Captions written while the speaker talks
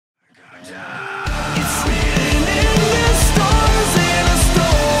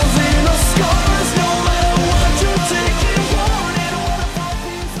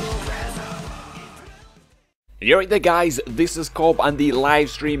You're right there guys, this is Cob and the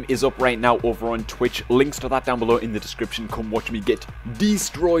live stream is up right now over on Twitch. Links to that down below in the description. Come watch me get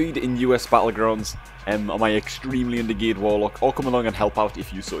destroyed in US Battlegrounds on my extremely undergeared Warlock, or come along and help out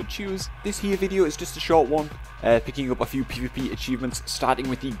if you so choose. This here video is just a short one, picking up a few PvP achievements, starting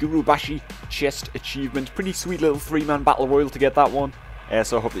with the Gurubashi chest achievement. Pretty sweet little 3-man battle royal to get that one.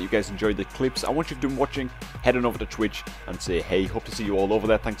 So I hope that you guys enjoyed the clips. And once you've done watching, head on over to Twitch and say hey. Hope to see you all over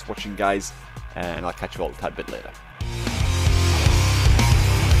there. Thanks for watching guys, and I'll catch you all a tad bit later.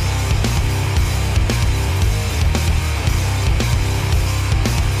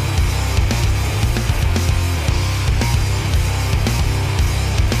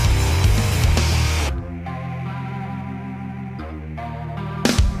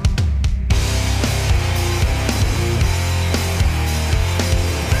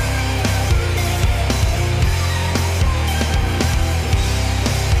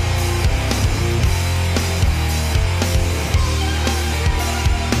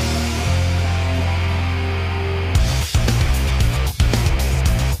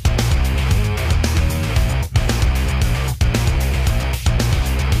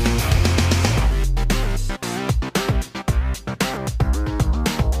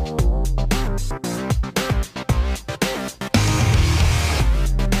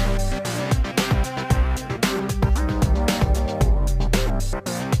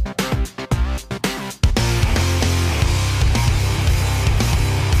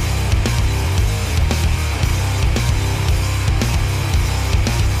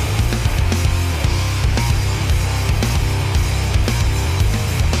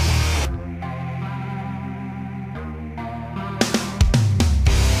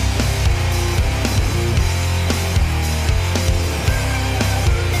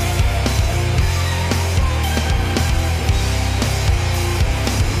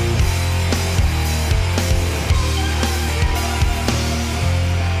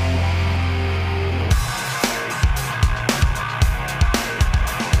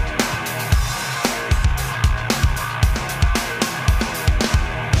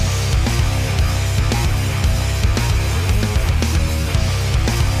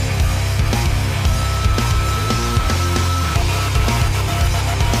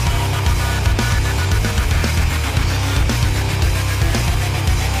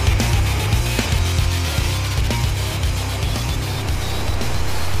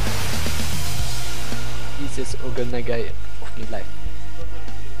 Dieses Organagay auf me live.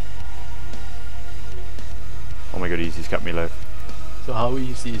 Oh my god, Easy's kept me alive. So how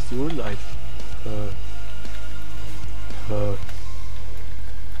easy is your life?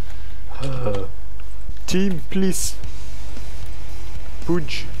 Team, please.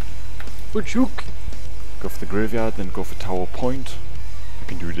 Pudge. Puchuk. Go for the graveyard, then go for tower point. I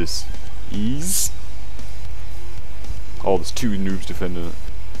can do this. Ease. Oh, there's 2 noobs defending it.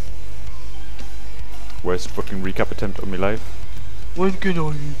 Where's the fucking recap attempt on my life? When can I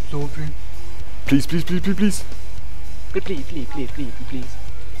eat something? Please, please, please, please, please. Please.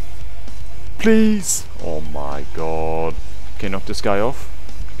 Please! Oh my god. Okay, knock this guy off.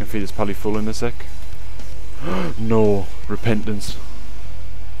 I can feed this pally full in a sec. No. Repentance.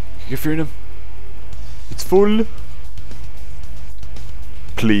 You fearing him? It's full.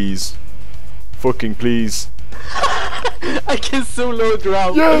 Please. Fucking please. I can solo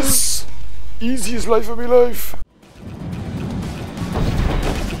drown. Yes! Easiest life of my life.